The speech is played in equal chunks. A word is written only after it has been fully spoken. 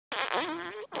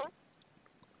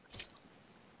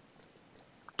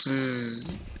Hmm.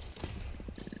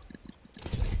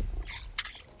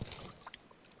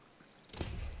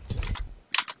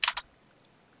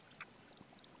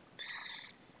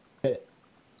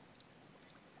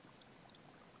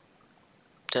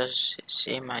 Does it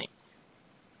say my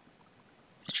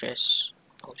address?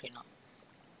 Probably not.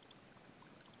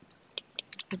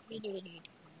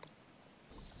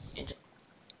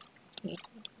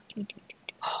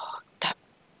 Oh, that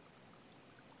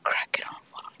cracker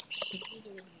unfollowed me.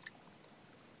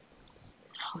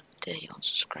 How dare you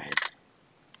unsubscribe?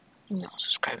 No,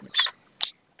 subscribe him.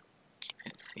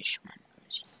 Fishman.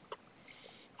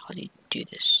 How do you do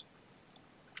this?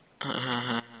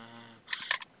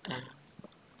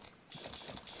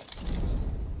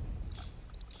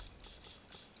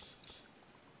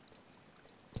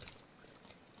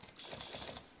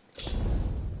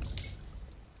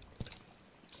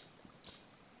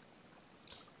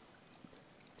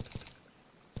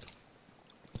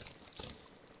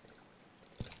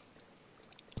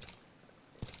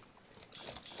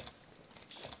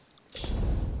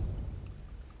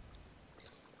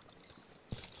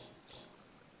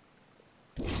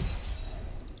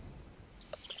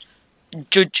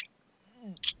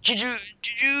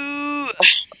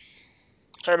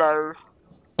 Hello.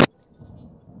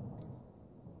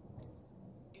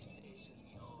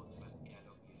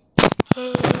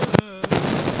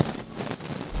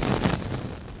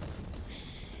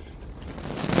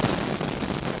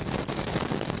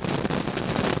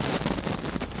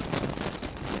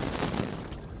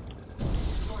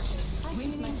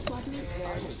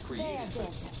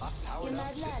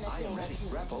 I am ready.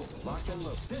 Grapple, locked and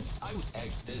loaded.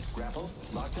 This grapple,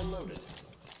 locked and loaded.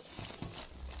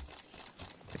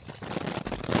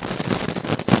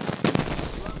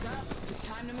 It's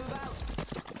time to move out.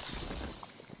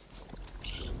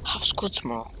 I have school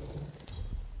tomorrow.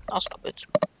 I'll stop it.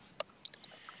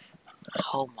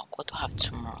 Homework. What do I have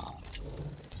tomorrow?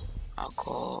 I'll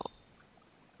go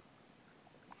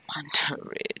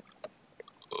Mandarin.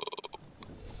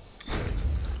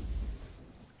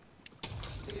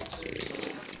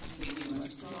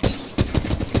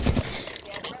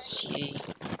 Let's see.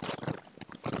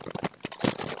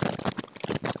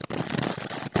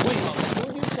 Wait,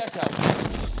 before you check out,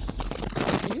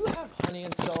 do you have honey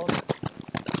and salt?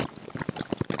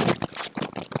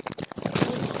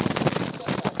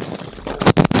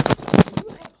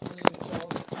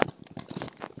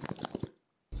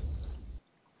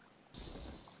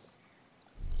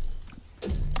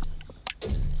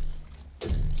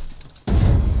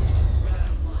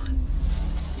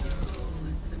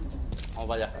 Vamos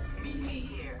para allá.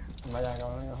 Vaya,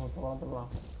 cabrón, justo para otro lado.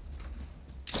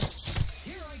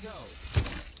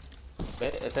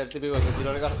 ¿Ves? Este es el típico que se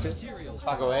tira el garche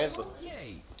para coger esto.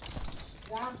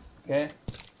 ¿Qué?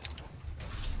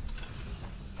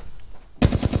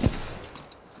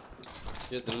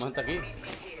 Tío, tenemos gente aquí.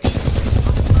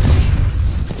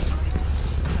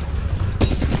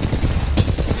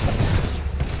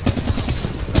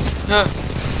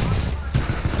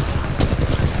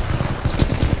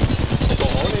 ¿Qué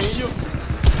cojones, ellos?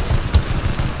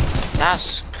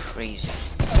 That's crazy.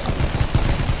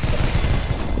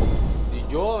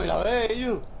 Y yo, y la vez,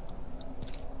 ellos.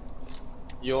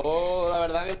 Yo, la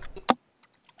verdad que...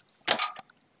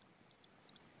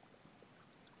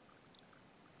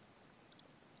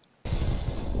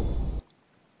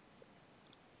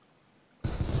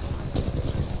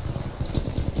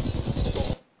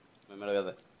 Me lo voy a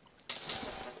hacer.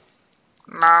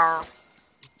 Mau.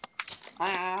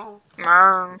 Mau.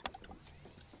 Mau.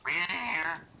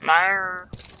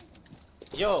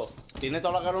 Yo, ¿tiene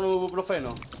toda la cara un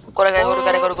ibuprofeno? Corre.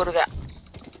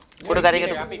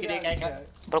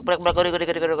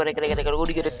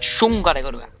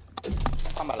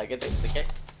 Ámala, ¿qué te qué?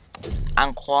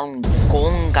 Ancora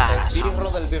conga. El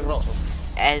birro del birroso.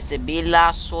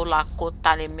 Ezbila sola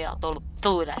kota limia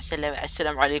tortura.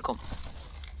 Assalamu alaikum.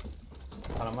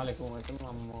 Salam alaikum, este es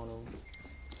un moro.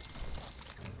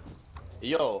 Y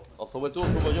yo, o sube tú o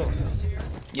subo yo.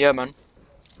 Yeah, man.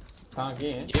 Están aquí,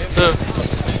 ¿eh?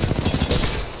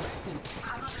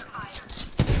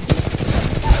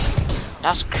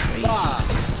 That's crazy.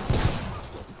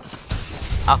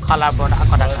 Akala board,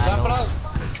 akala kalo.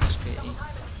 That's crazy.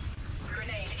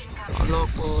 Allah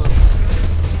board.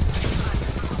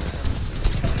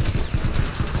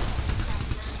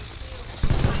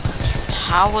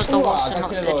 How was the Watson not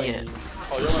dead yet?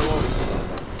 O yo me voy.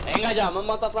 Venga ya, me han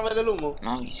matado a través del humo.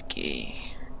 No, he's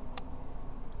gay.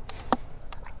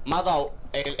 Matado.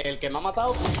 El que me ha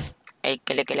matado. El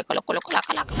que le cola. Cola.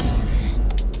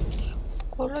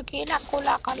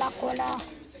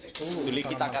 Tulis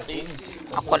kita kati.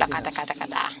 Aku lah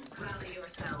kata-kata.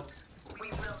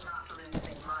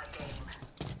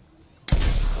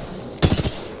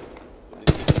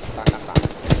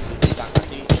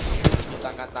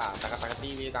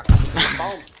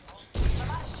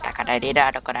 Takadadida,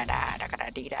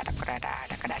 takadadida,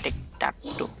 takadadik,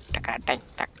 takdu, takadadik,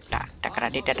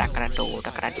 takadadida, takadadu,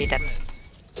 takadadida.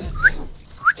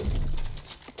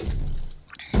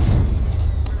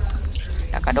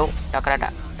 Takadu, takadada,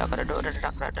 takadadu,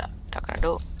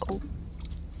 takadadu.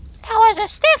 That was a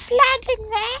stiff landing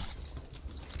there.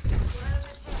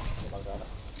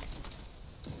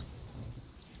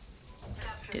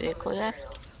 Did it go there?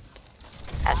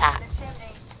 That's hot.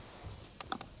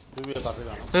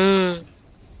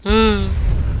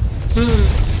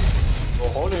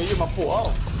 Cojones, ellos me han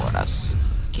jugado. Horas.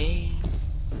 ¿Qué?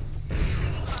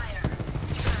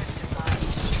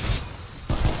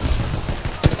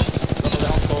 No me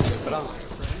dejan todos, esperando.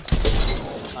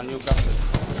 Al Newcastle.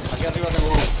 Aquí arriba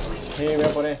tengo uno. Sí, voy a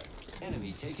poner.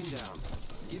 Enemy taken down.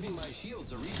 Giving my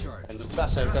shields a recharge. El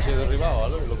Newcastle casi derribado,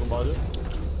 ¿vale? Lo he combado yo.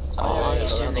 Oh,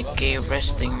 he's in the cave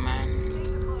resting, man.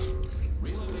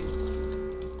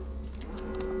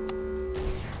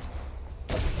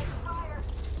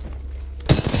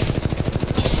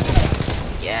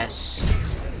 Yes.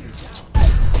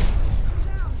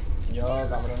 Yo,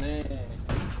 cabrones.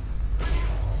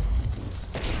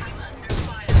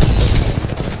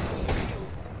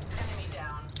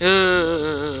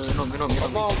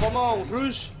 No, Come on,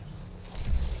 Rush.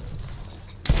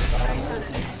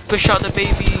 push out the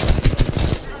baby.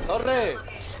 Corre.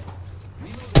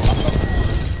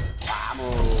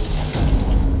 Vamos.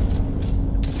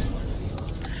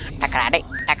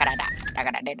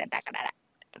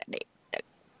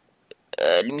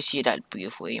 Let me see that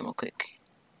beautiful aim real quick.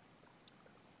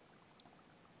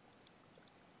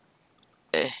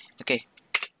 Okay.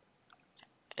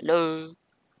 Hello.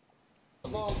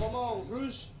 Come on,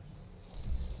 Rush.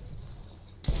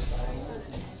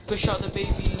 Push out the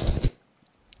baby.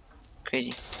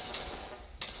 Crazy.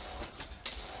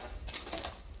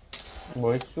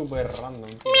 Voy super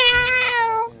random.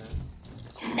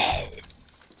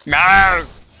 No.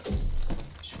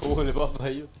 Chúbele, papá,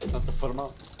 ellos. Están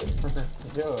transformados.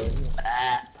 Yo.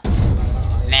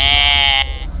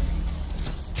 Meh.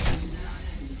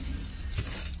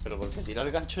 Pero ¿por qué tira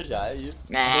el gancho ya, ellos?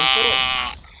 Meh.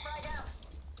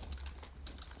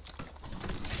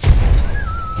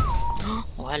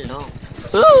 Oh, hello.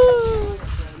 Ooh.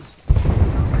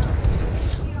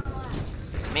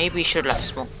 Maybe we should like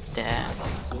smoke there.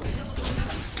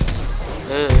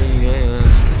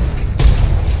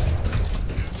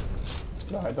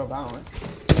 Los he tocado, Yo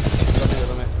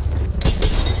también.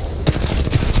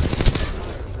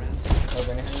 Lo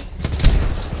tenéis ahí.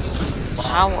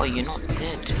 How are you not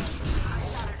dead?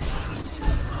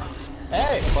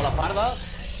 Con la espalda.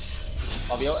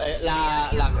 Obvio, la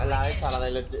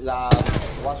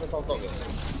base está un toque.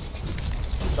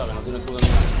 ¿Sabes? No tiene escudo ni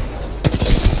nada.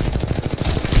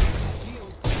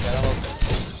 Queda dos.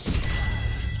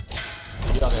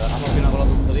 Tío, que ganamos al final con la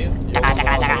tontería.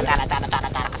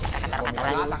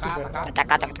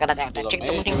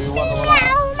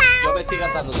 Yo me estoy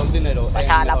gastando todo el dinero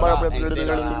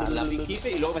en la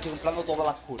Beekeeper y luego me estoy comprando todas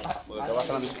las curas. Porque te vas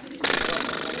a la Beekeeper.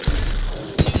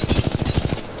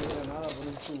 Nada, por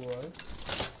un tubo,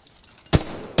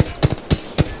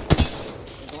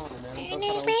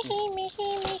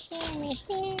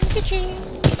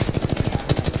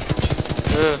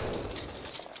 Uh.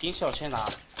 15 o 80.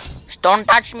 Don't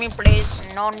touch me, please.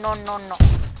 No. No.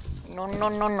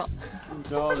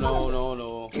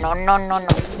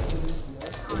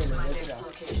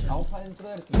 Vamos para dentro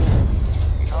del tubo.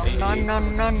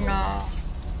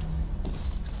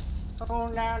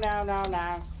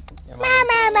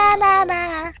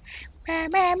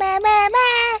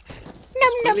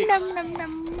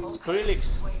 No.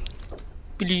 Skrillex.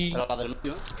 Please. Pero la del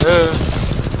medio.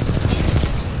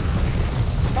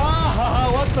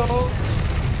 What's up?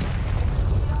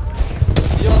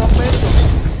 Yo rompe eso.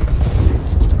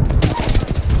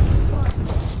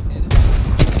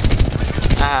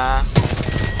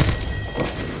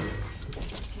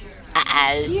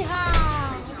 Ay,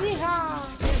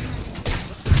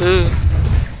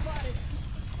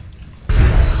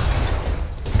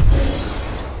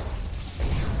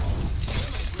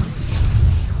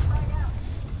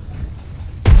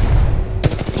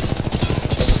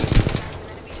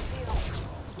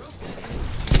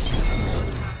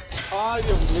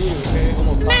 Dios mío, que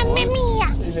como está. Mamma mia!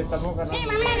 Y le estamos ganando.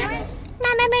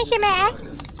 Mamma mia,ใช่ไหม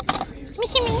ไม่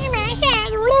ใช่มีใช่ไหมแค่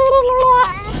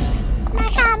มา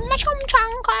ทำมาชมช่อง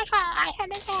ก็ใช่ใช่ไ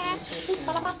หมแค่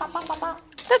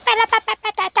Tuta la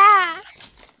patata.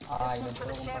 Ay, no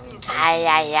puedo comprar. Ay,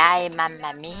 ay, ay,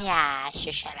 mamma mía.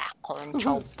 Yo se la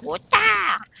concho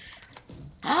puta.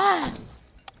 Ah,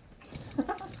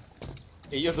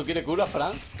 ¿Y yo, tú quieres cura,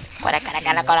 Fran?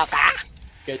 cara, coloca.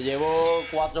 Que llevo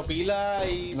 4 pilas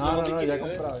y... No, te ya he quieres,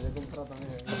 comprado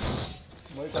también.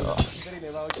 Voy con el Twitter y le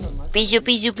he dado 8 al máximo.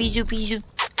 Pisu.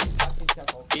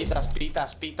 Pitas.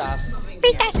 Pitas.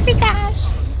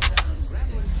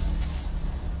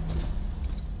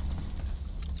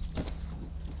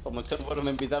 Como este bueno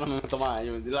me invitaron, me meto más.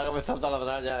 Yo me tiro la cabeza hasta la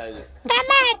atrás ya.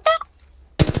 Toma esto.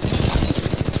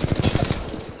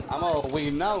 Vamos,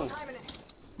 win now.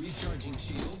 Recharging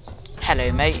shields. Hello,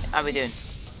 mate. How we doing?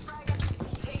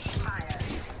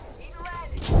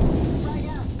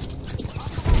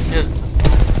 Yeah.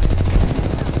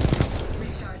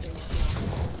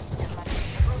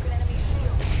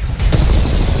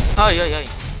 Ay.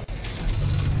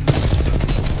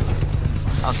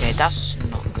 Okay, that's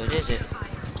not good, is it?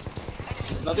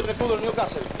 No tiene escudo el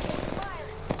Newcastle.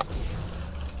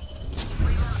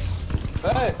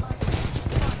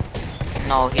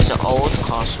 No, he's an old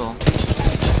castle.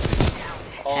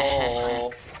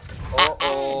 Oh.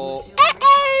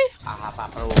 Ajá,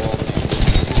 perro.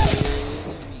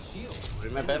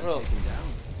 Prime perro.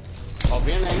 Os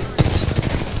vienen.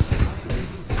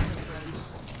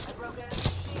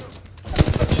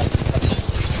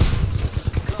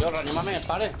 Tío, reanímame,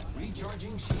 pare.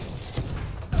 Recharging shields.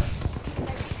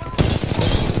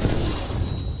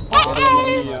 I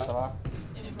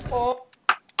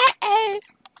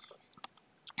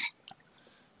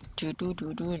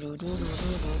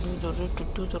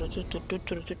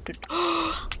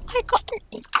got an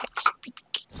apex peak.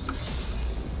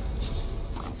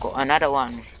 Got another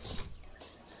one.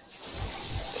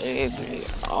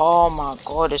 Oh my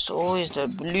god, it's always the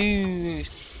blue.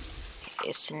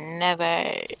 It's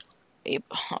never.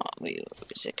 Wait,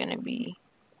 is it gonna be?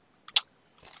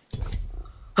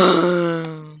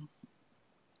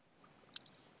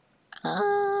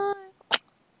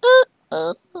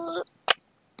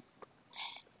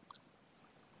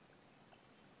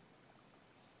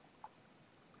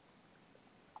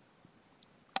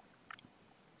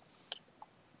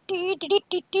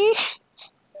 Do.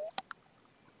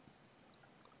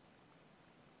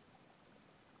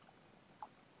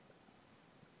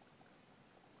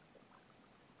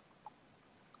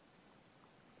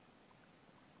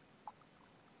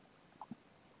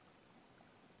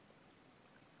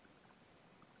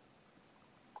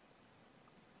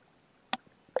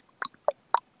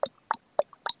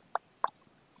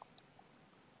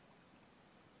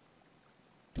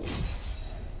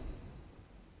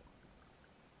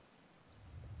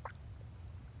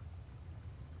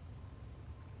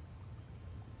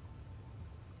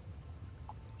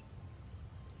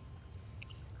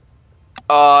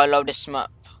 Oh, I love this map.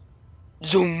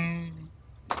 Zoom.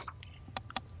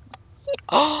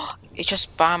 Oh, it's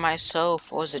just by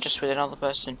myself, or is it just with another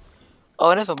person?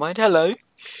 Oh, never mind. Hello,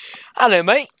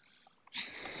 mate.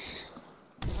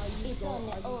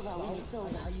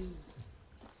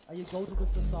 Are you golden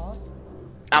with the sauce?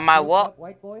 Am I what?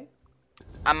 White boy?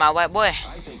 Am I white boy?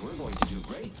 I think we're going to do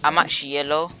great. I'm actually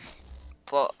yellow,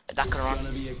 but that can run.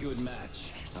 Gonna be a good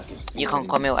match. I can feel You can it.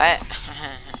 call me white.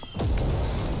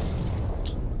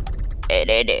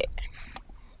 It.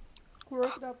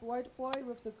 Crooked up white boy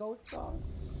with the gold sauce?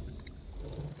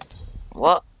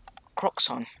 What? Crocs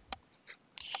on.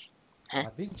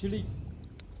 A big chili.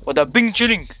 我的冰淇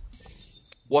淋，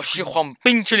我喜欢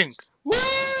冰淇淋。 Woo!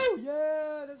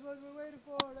 Yeah, that's what we're waiting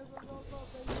for. That's what we're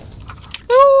about, baby.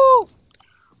 Woo!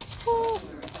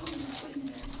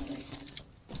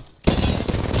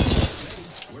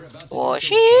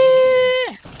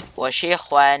 我喜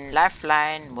欢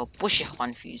Lifeline， 我不喜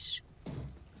欢 Fuse。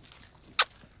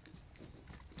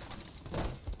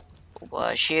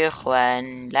我喜欢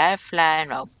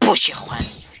Lifeline， 我不喜欢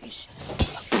Fuse。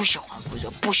不喜欢 Fuse，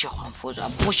 不喜欢 Fuse，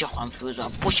 不喜欢 Fuse，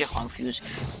 不喜欢 Fuse。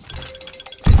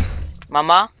妈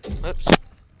妈 ，Oops。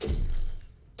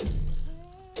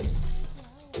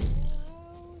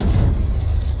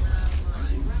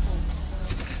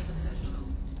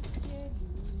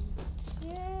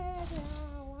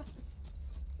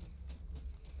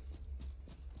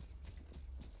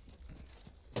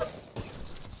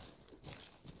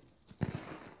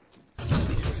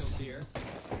 Here.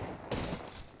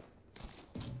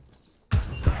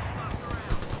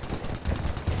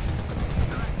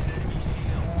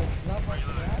 Not like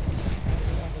that.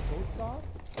 We have the gold sauce.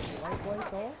 White boy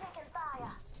sauce.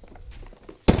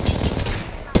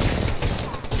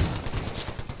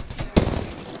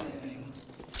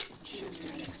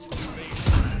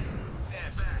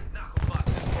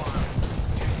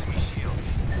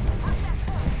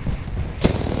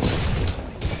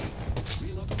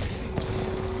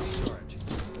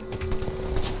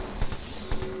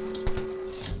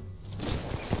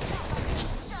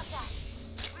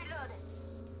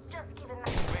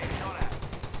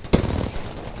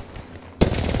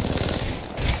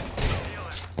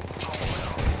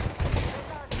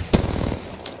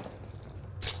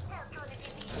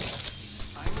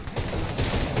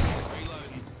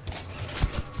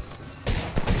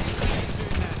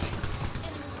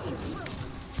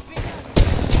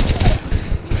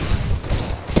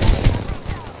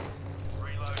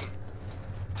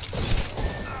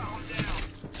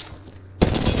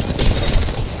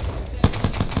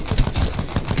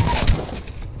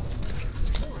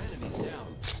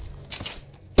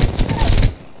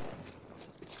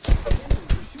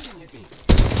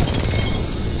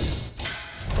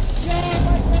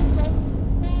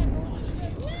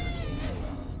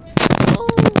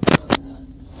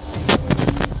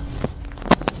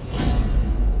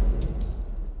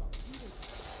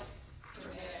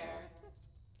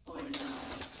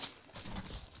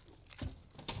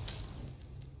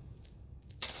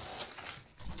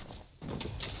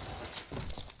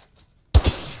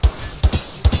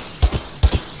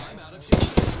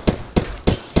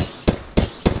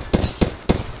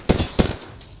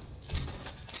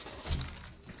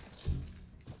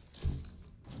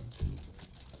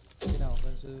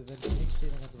 wenn du nichts stehen,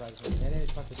 dann kannst du weiter. Nee,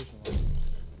 ich frag für dich nochmal.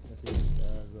 Dass ich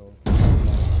so.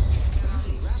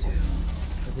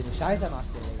 Dass ihr eine Scheiße macht,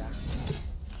 Digga.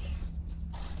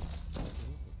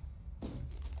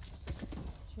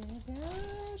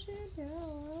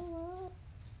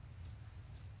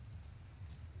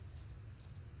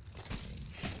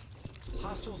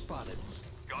 Hostile spotted.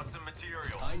 Got some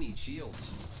material. I need shields.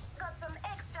 Got some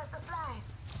extra supplies.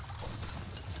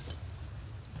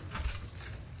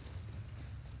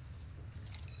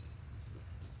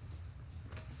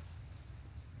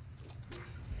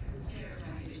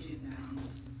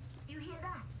 You hear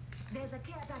that? There's a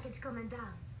care package coming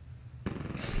down.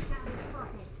 Target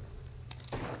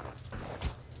spotted.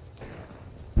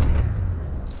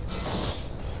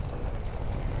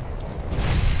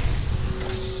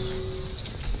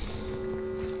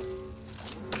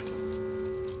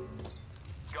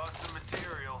 Got some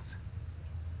materials.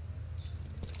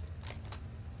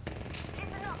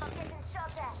 Listen up, I'm getting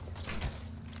shot at.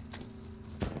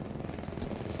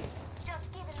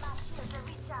 Just giving my shields a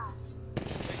recharge.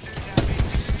 They soon have me.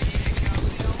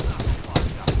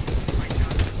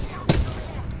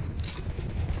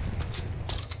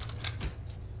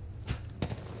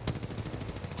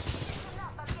 Listen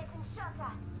up, I'm getting shot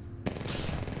at.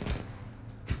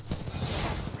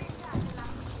 Recharge my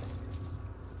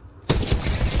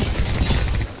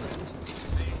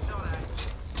Being shot at.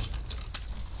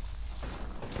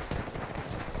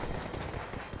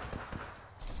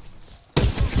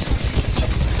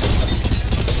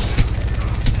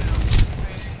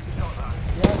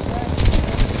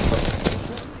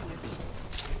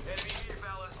 Enemy here,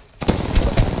 fellas.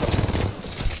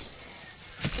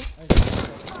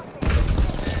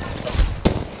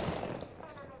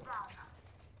 enemy down.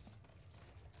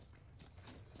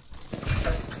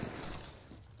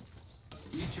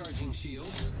 Recharging shield.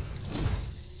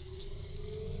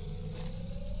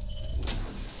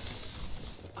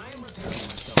 I am repairing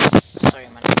myself. Sorry,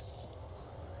 man.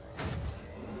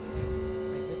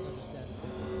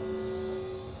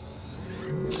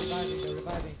 They're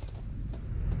reviving.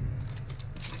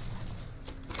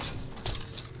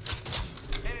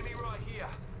 Enemy right here.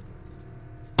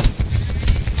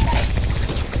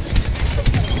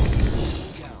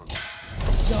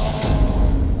 Down.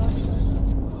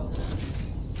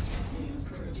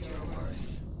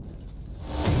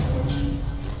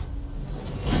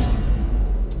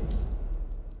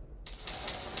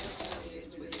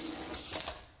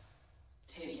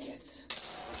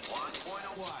 One point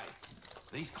away.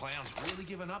 These clowns really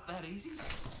giving up that easy?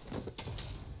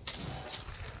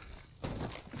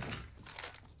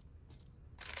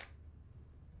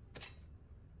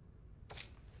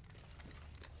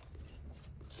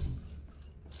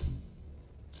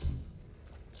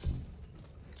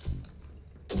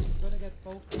 I'm gonna get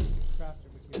focused crafter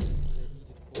materials because I need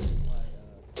it for my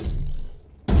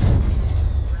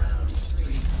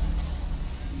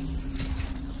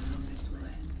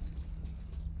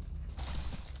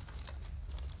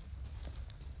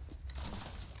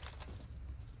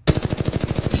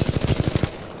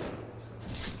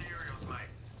Materials,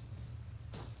 mates.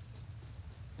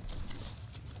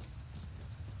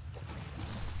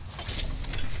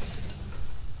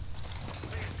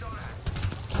 Being shot at.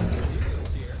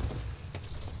 Materials here.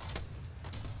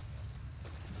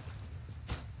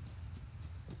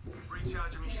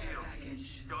 Recharging my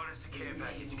shields. Got us a care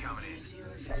package coming in.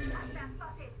 Hostile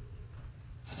spotted.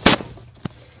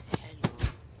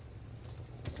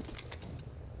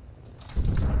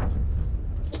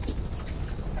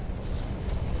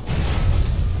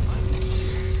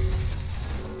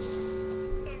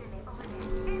 Enemy over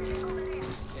there. Enemy over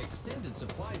there. Extended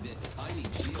supply bit. I need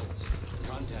shields.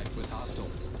 Contact with hostile.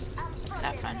 I'm spotted.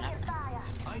 Left line, left Taking fire.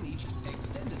 I need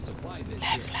extended supply bit.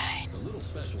 Left here. line. The little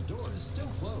special door is still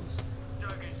closed.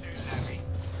 Joker's shooting at me.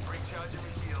 Recharging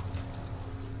my shields.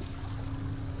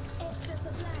 Extra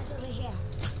supplies over here.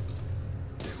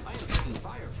 I am taking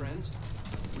fire, friends.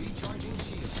 Recharging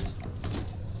shields.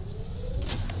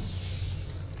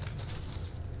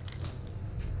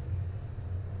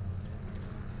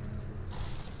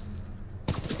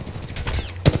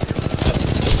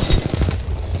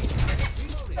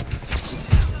 Reloading.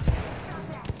 Shot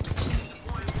at.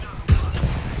 Deploying another one.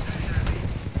 Shooting at me.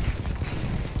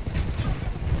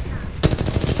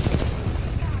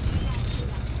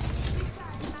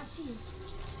 Recharging my shields.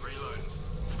 Reloading.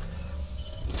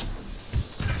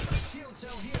 Shield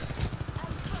cell here.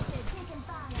 I'm spotted.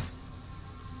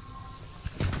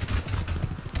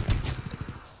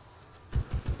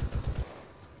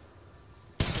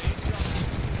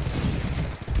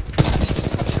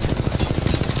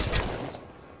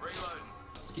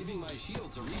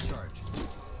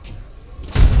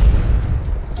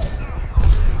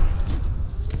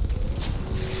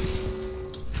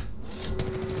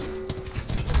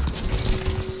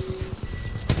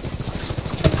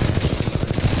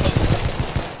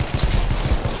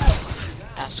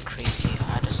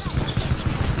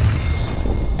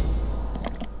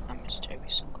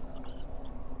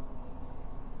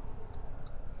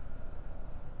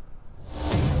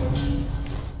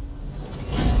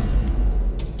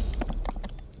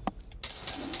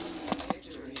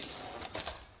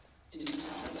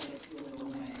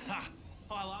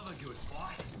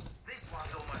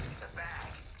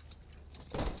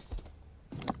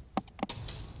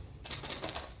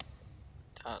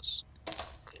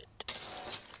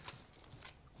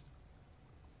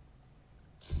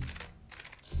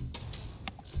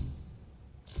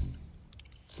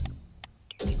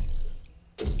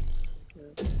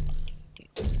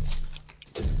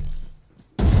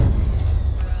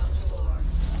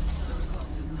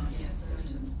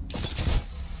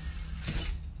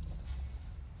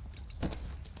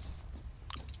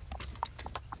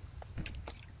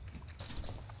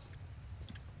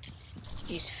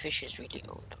 These fish is really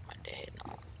old on my head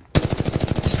now.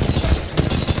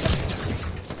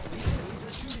 Enemies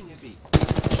are shooting at me.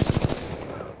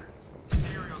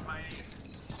 Materials, mate.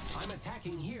 I'm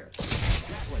attacking here.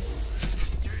 That way.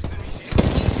 Juicing me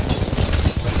shields.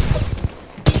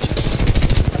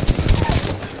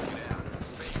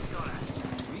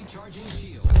 Recharging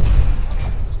shield.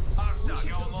 Arcta,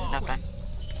 go along. Nothing.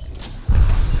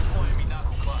 Deploying me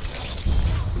knuckle cluster.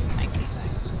 Thank you.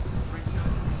 Thanks.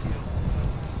 Recharging me shields.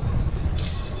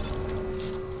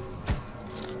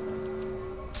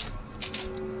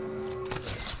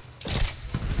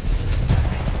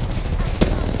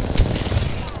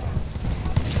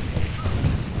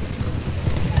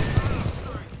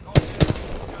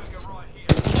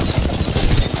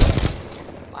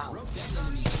 Wow. Broke that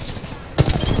enemy.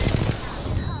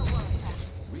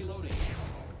 Reloading.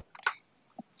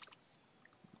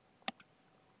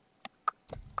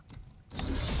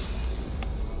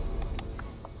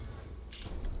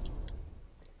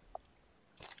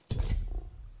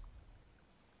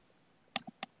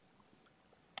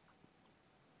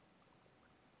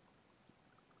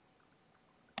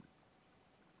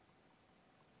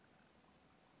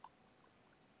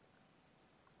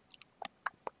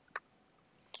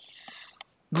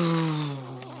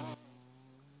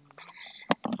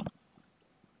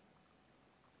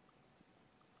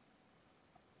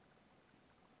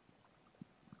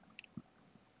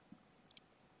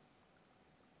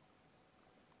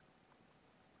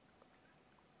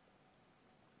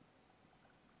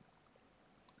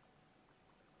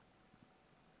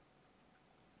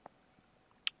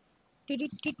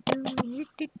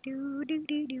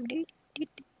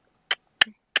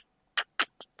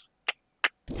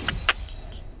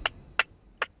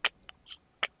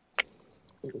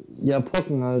 Ja,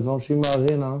 Pocken halt, Hiroshima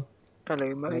Arena. Hello,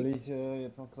 Weil mate. ich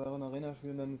jetzt noch 2 Runden Arena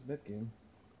spielen und dann ins Bett gehen.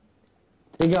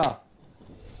 Digga!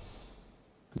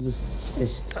 Du bist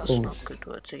echt That's dumm. not good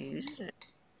word to use, is it?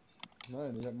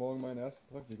 Nein, ich habe morgen meinen ersten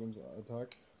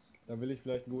Praktikumstag. Da will ich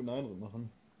vielleicht einen guten Eindruck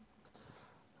machen.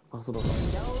 Machst du doch.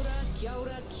 Kia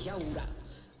ora, kia ora.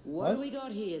 What do we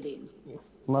got here then?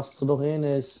 Machst du doch eh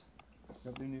nicht. Ich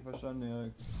hab den nicht verstanden, ja.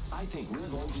 I think we're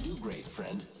going to do great,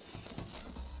 friend.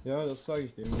 Ja, das zeige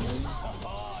ich dem.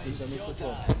 Hinter mich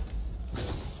sofort.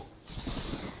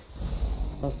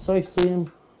 Was zeigst du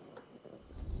ihm?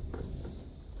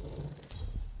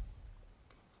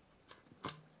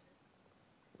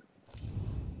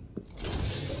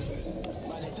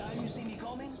 By the time you see me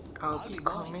coming, I'll be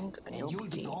coming and you'll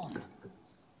be gone.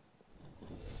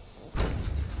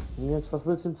 Und jetzt, was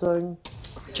willst du ihm zeigen?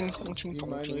 Ching chong ching Gib chong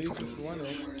meinen ching riesen chong Schwan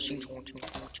weg. ching chong ching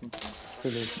chong ching chong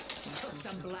Natürlich. Cook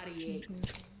some bloody eggs.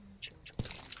 ching chong.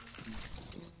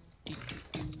 Dee, dee,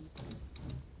 dee.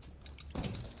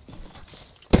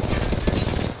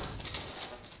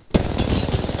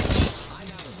 I'm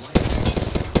out of light.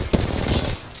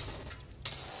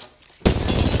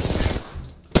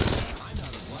 I'm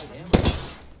out of light ammo.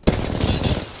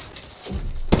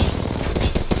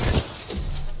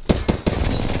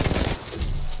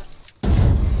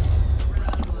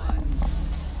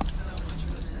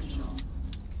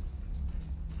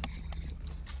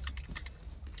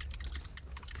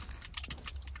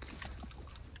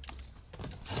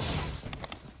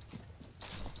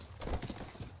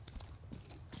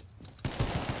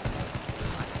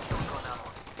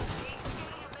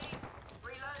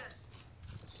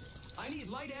 I need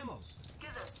light ammo. Give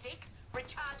us a sec.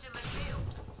 Recharging my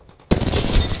shields.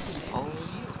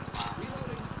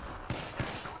 Reloading.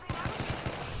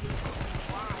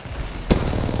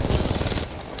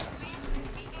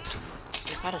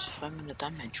 So that is 5 minute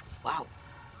damage. Wow.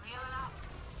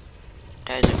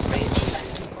 That is a great.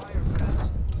 Fire, friends.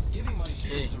 Giving my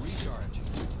shields a recharge.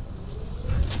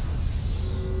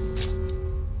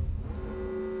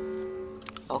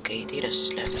 Okay, they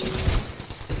just left.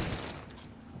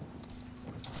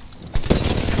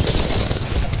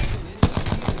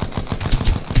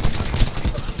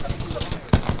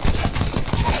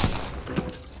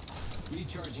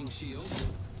 Recharging shield.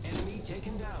 Enemy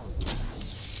taken down.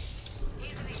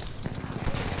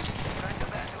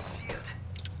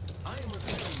 I am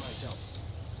repairing myself.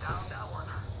 Down that one.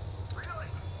 Really?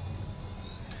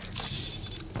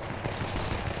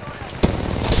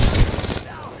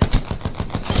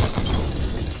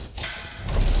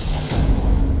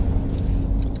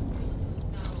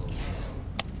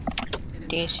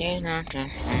 This is not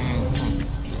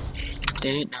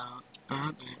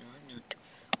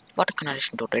what can I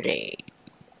listen to today?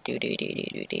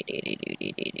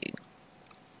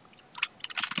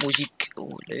 Music,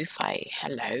 lo-fi,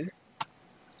 hello.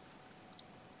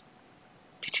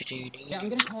 Yeah, I'm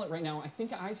gonna call it right now. I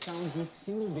think I found the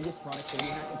single biggest productivity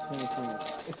hack of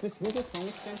 2020. It's this Google Chrome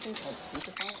extension called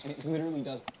Speechify, and it literally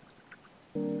does.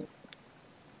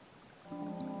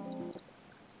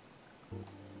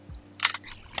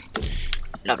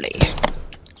 Lovely.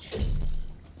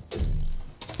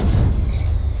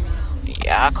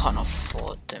 Yeah, I can't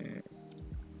afford them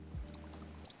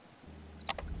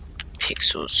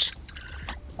pixels.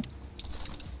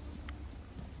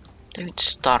 Don't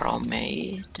start on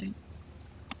me. Don't.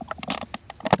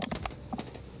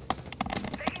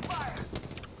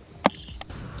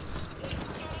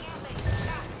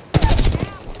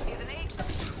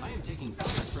 I am taking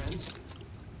fire, friends.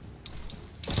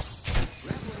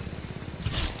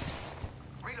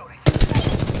 Reloading.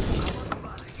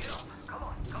 Come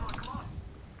on.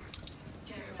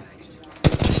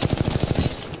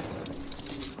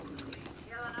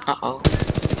 Uh-oh.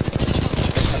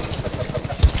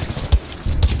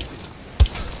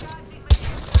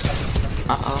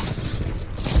 Uh-oh.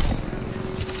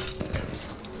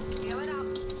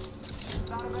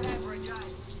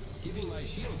 Giving my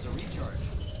shields a recharge.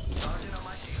 Charging on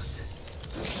my shields.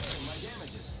 Repairing my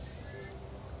damages.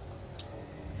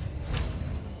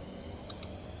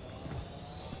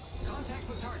 Contact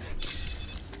with target.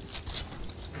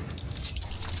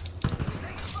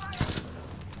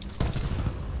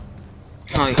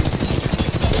 No.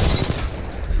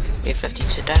 B-50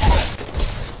 to death.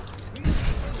 Enemy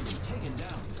taken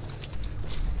down.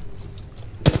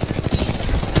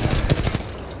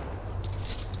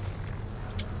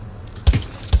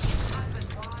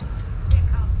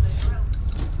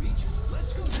 Reach.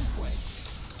 Let's go this way.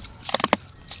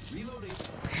 Reloading.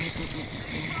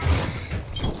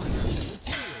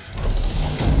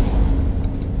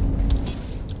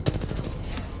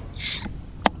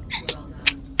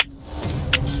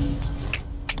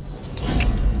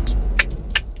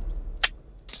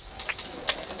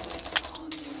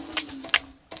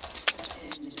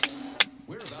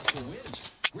 We're about to win.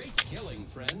 Great killing,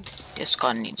 friends. This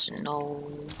gun needs no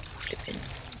flipping.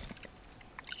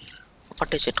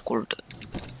 What is it called?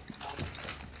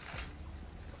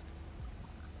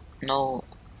 No.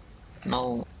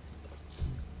 Oh,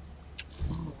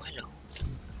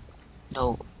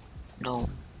 hello. No.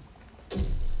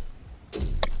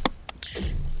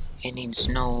 It needs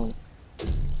no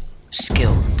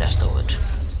skill, that's the word.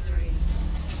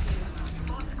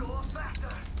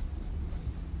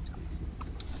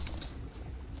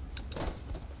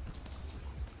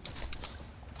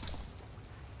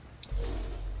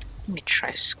 Let me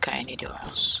try Sky anywhere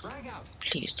else. Frag out.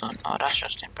 Please don't. Oh, that's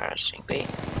just embarrassing. Wait.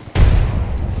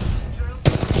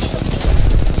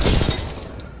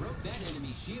 Broke that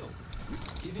enemy shield.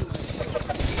 Giving my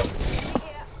shield.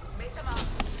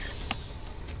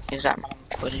 Is that mom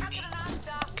calling me?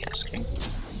 Okay, that's good.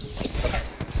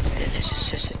 The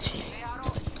necessity.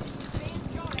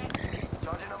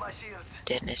 Charging on my shields.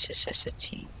 The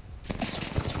necessity.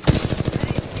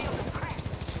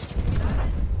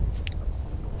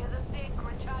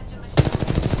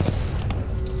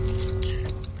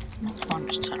 Not fun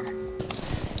this time.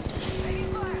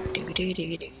 Do.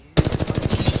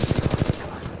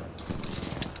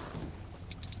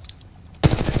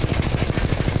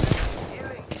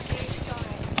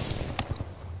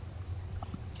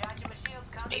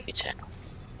 Maybe 10.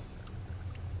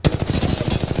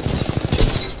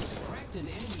 Cracked an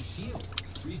enemy shield.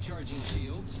 Recharging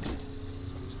shields. Do.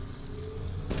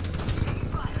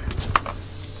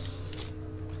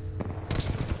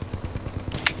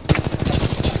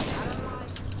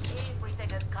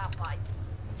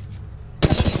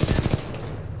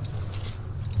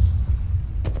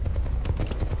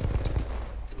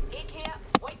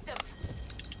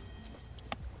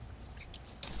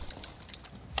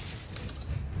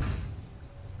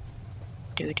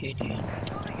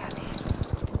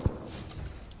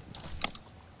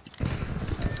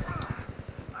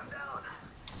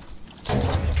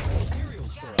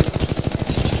 Materials for us.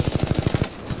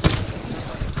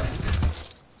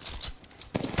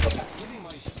 Giving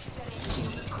my shield.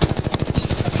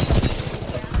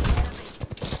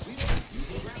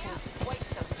 Using grapple.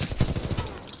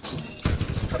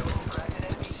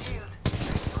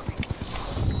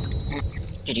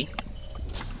 Did he?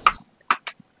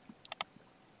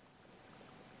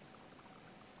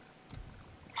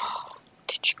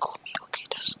 Did you call me? Okay,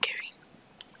 that's scary.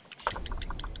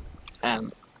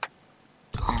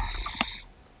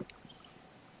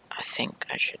 I think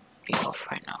I should be off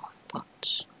right now,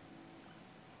 but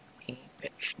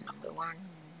bitch number 1.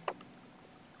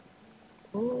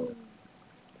 Ooh.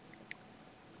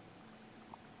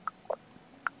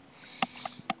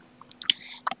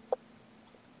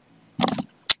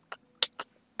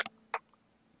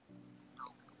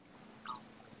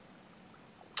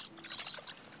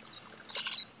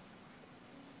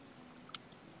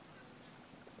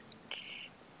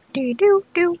 Do do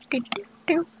do do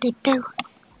do do do.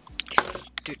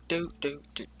 Do do do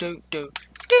do do do.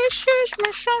 This is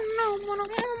my son.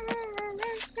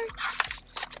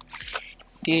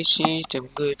 This is the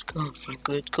good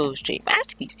go straight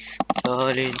masterpiece.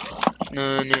 Darling,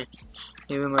 no,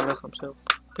 living my life, I'm so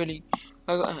pretty.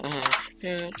 I got a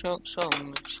talk so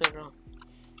much.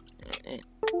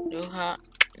 Do hot,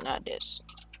 not this.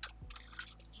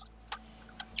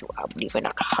 I'm leaving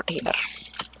out hot here.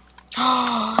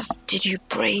 Did you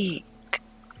break?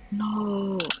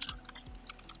 No.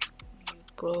 You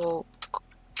broke.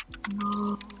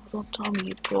 No, don't tell me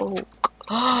you broke.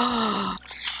 How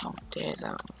dare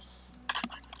that?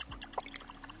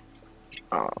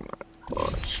 Oh my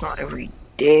god, it's not every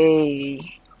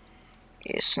day.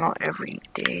 It's not every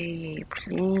day,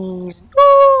 please.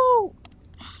 No!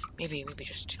 Maybe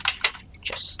just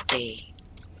stay.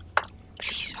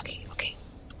 Please, okay.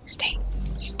 Stay.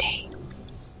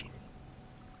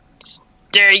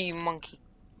 Stay, you monkey.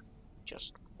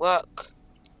 Just work.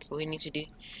 What we need to do. You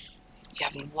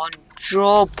have one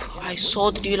job. I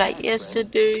saw you like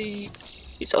yesterday.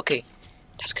 It's okay.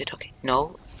 That's good, okay.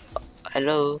 No.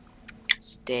 Hello.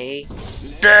 Stay.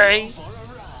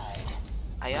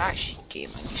 I actually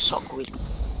gave man, you suck really.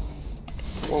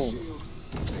 Whoa.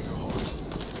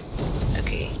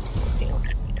 Okay. They don't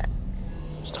let me that.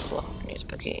 Stop.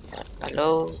 Okay.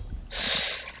 Hello.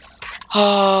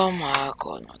 Oh my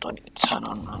god, I don't even turn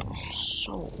on now.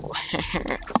 So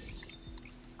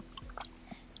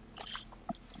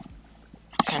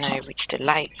can I reach the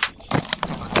light?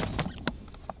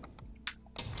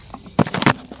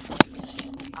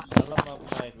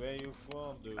 Where you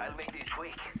from, dude? I'll make this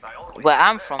quick. Where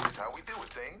I'm from. How we do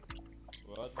it, Zane?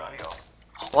 What?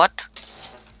 What?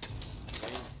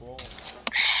 Where you from?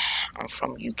 I'm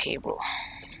from UK, bro.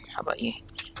 How about you?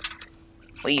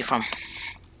 Where you from?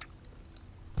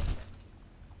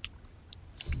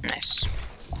 Nice.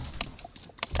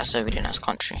 That's a really nice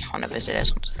country. I wanna visit there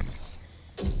sometime.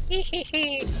 Let's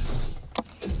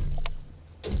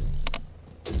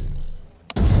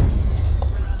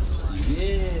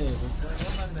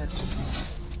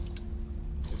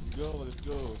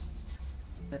go.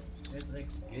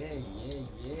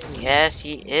 Yes,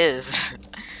 he is.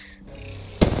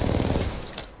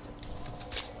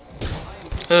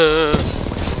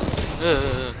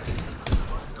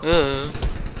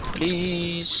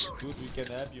 Please. Dude, we can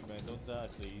help you, man. Don't die,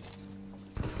 please.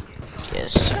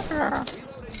 Yes, sir.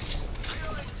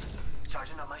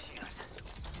 Charging up my shields.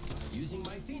 Using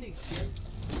my Phoenix kit.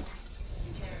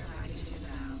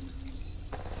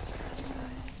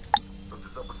 Look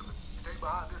this up with some. Stay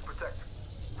behind this protector.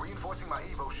 Reinforcing my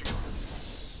Evo shield.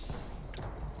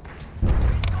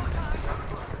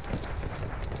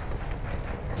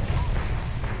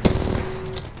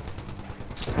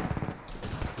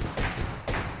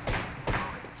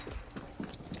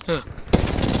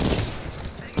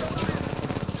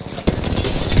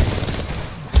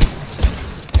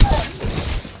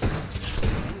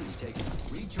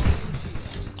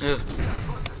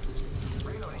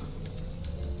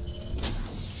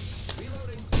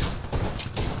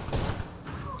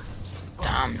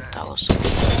 Damn, that was.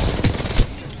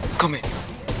 Come here.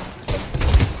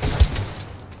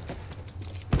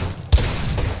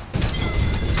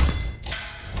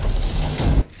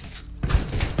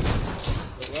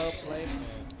 Well played, man.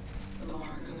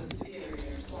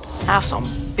 I have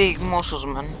some big muscles,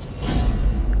 man.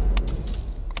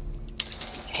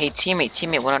 Hey,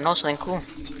 teammate, wanna know something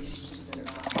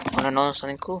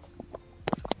cool?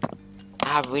 I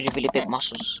have really big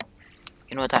muscles.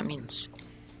 You know what that means?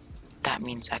 That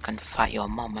means I can fight your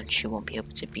mom and she won't be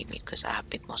able to beat me because I have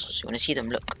big muscles. You wanna see them?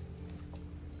 Look.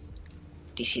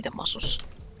 Do you see the muscles?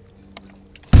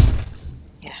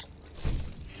 Yeah.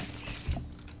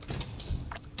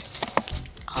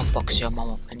 I'll box your mom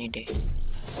up any day.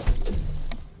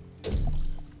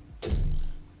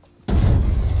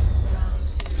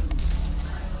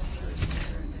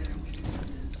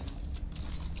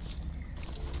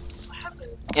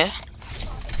 Yeah?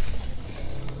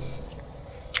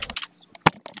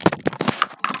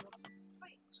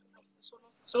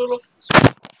 Solo.